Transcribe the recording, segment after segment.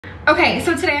Okay,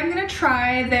 so today I'm gonna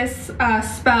try this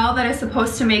spell that is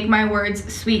supposed to make my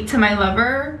words sweet to my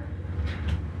lover,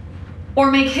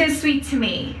 or make his sweet to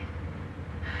me.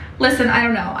 Listen, I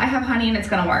don't know. I have honey and it's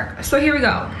gonna work. So here we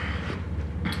go.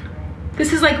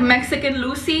 This is like Mexican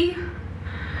Lucy.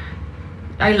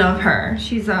 I love her.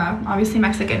 She's obviously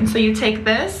Mexican. So you take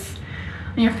this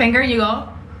on your finger, you go,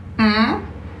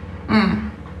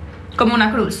 como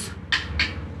una cruz.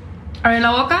 Abre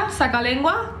la boca, saca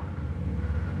lengua.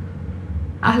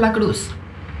 Haz la cruz.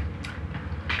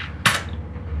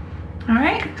 All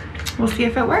right, we'll see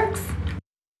if it works.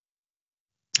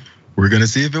 We're gonna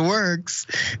see if it works.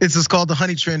 This is called the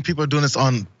honey trend. People are doing this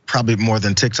on probably more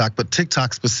than TikTok, but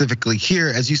TikTok specifically here,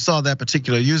 as you saw that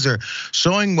particular user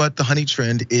showing what the honey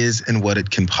trend is and what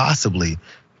it can possibly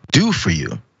do for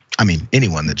you. I mean,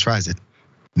 anyone that tries it,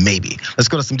 maybe. Let's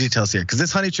go to some details here, because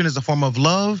this honey trend is a form of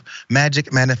love,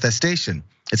 magic manifestation.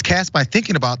 It's cast by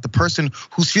thinking about the person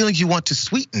whose feelings you want to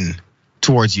sweeten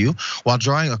towards you while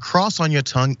drawing a cross on your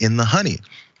tongue in the honey.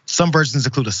 Some versions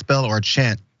include a spell or a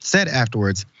chant said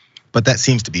afterwards, but that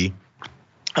seems to be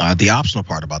the optional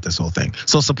part about this whole thing.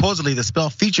 So supposedly the spell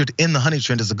featured in the honey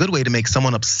trend is a good way to make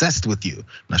someone obsessed with you.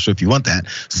 Not sure if you want that.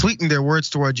 Sweeten their words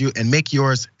towards you and make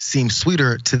yours seem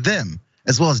sweeter to them,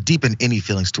 as well as deepen any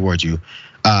feelings towards you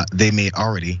they may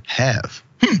already have.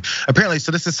 Apparently,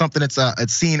 so this is something that's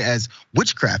it's seen as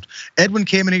witchcraft. Edwin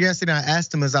came in here yesterday and I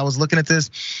asked him as I was looking at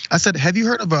this, I said, have you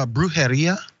heard of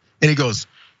Brujería? And he goes,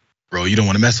 bro, you don't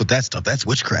want to mess with that stuff. That's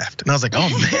witchcraft. And I was like, oh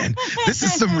man, this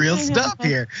is some real stuff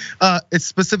here. It's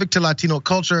specific to Latino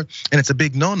culture and it's a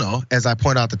big no-no, as I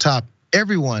point out at the top.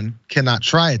 Everyone cannot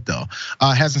try it though.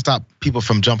 It hasn't stopped people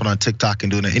from jumping on TikTok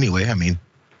and doing it anyway. I mean,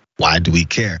 why do we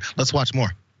care? Let's watch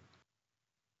more.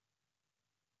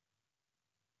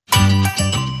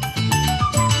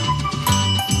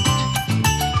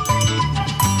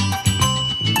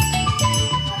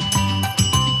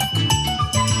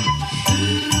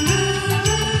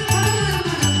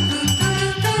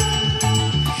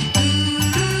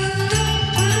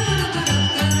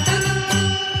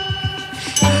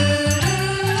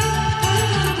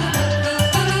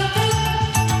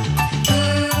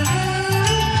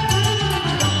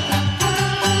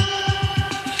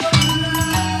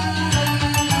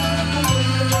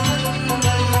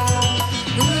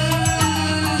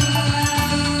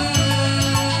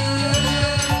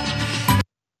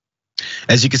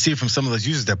 As you can see from some of those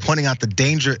users, they're pointing out the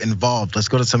danger involved. Let's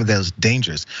go to some of those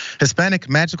dangers. Hispanic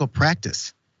magical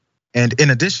practice. And in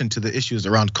addition to the issues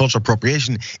around cultural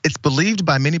appropriation, it's believed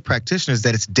by many practitioners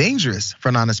that it's dangerous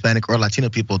for non-Hispanic or Latino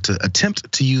people to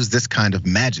attempt to use this kind of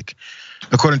magic.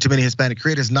 According to many Hispanic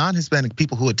creators, non-Hispanic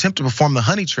people who attempt to perform the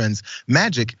honey trend's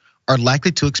magic are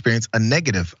likely to experience a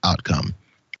negative outcome,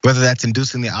 whether that's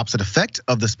inducing the opposite effect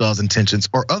of the spell's intentions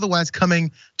or otherwise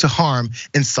coming to harm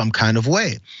in some kind of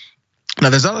way. Now,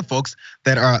 there's other folks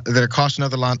that are cautioning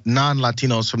other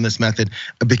non-Latinos from this method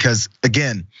because,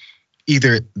 again,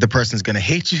 either the person's gonna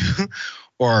hate you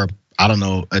or, I don't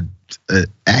know, a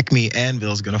Acme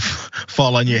anvil is gonna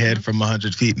fall on your head from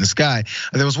 100 feet in the sky.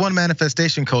 There was one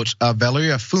manifestation coach,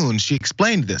 Valeria Foon, she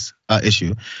explained this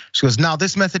issue. She goes, now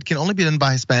this method can only be done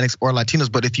by Hispanics or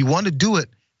Latinos, but if you want to do it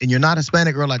and you're not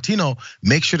Hispanic or Latino,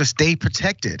 make sure to stay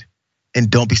protected and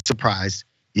don't be surprised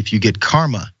if you get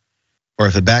karma or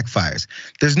if it backfires.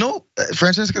 There's no,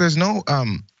 Francesca, there's no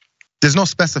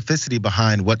specificity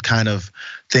behind what kind of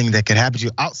thing that could happen to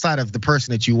you outside of the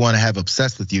person that you want to have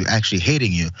obsessed with you actually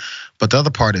hating you. But the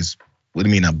other part is, what do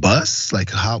you mean, a bus?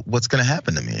 Like what's gonna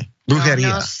happen to me? Brujería.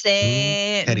 No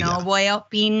sé, no voy a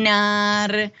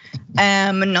opinar.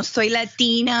 No soy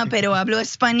latina, pero hablo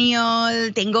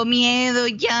español. Tengo miedo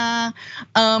ya.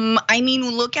 I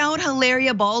mean, look out,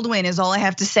 Hilaria Baldwin is all I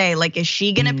have to say. Like, is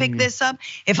she gonna pick this up?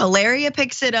 If Hilaria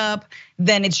picks it up,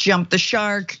 then it's jump the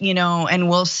shark, and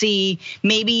we'll see.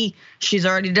 Maybe she's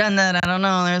already done that. I don't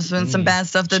know. There's been some bad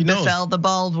stuff that befell the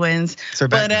Baldwins,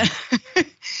 but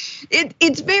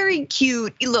it's very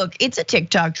cute. Look, it's a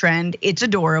TikTok trend. It's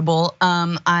adorable.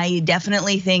 I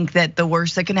definitely think that the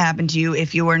worst that can happen to you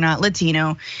if you are not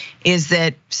Latino is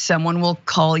that someone will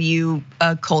call you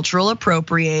a cultural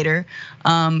appropriator.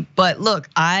 But look,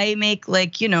 I make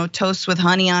toast with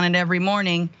honey on it every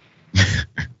morning.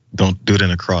 Don't do it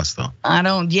in a cross though. I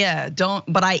don't,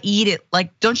 but I eat it.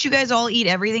 Like, don't you guys all eat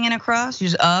everything in a cross? You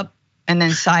just up and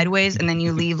then sideways and then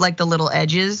you leave like the little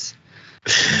edges?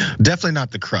 Definitely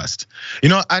not the crust.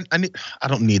 I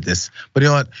don't need this, but you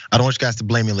know what? I don't want you guys to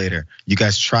blame me later. You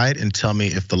guys try it and tell me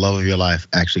if the love of your life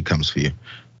actually comes for you.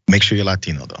 Make sure you're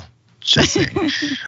Latino though, just saying.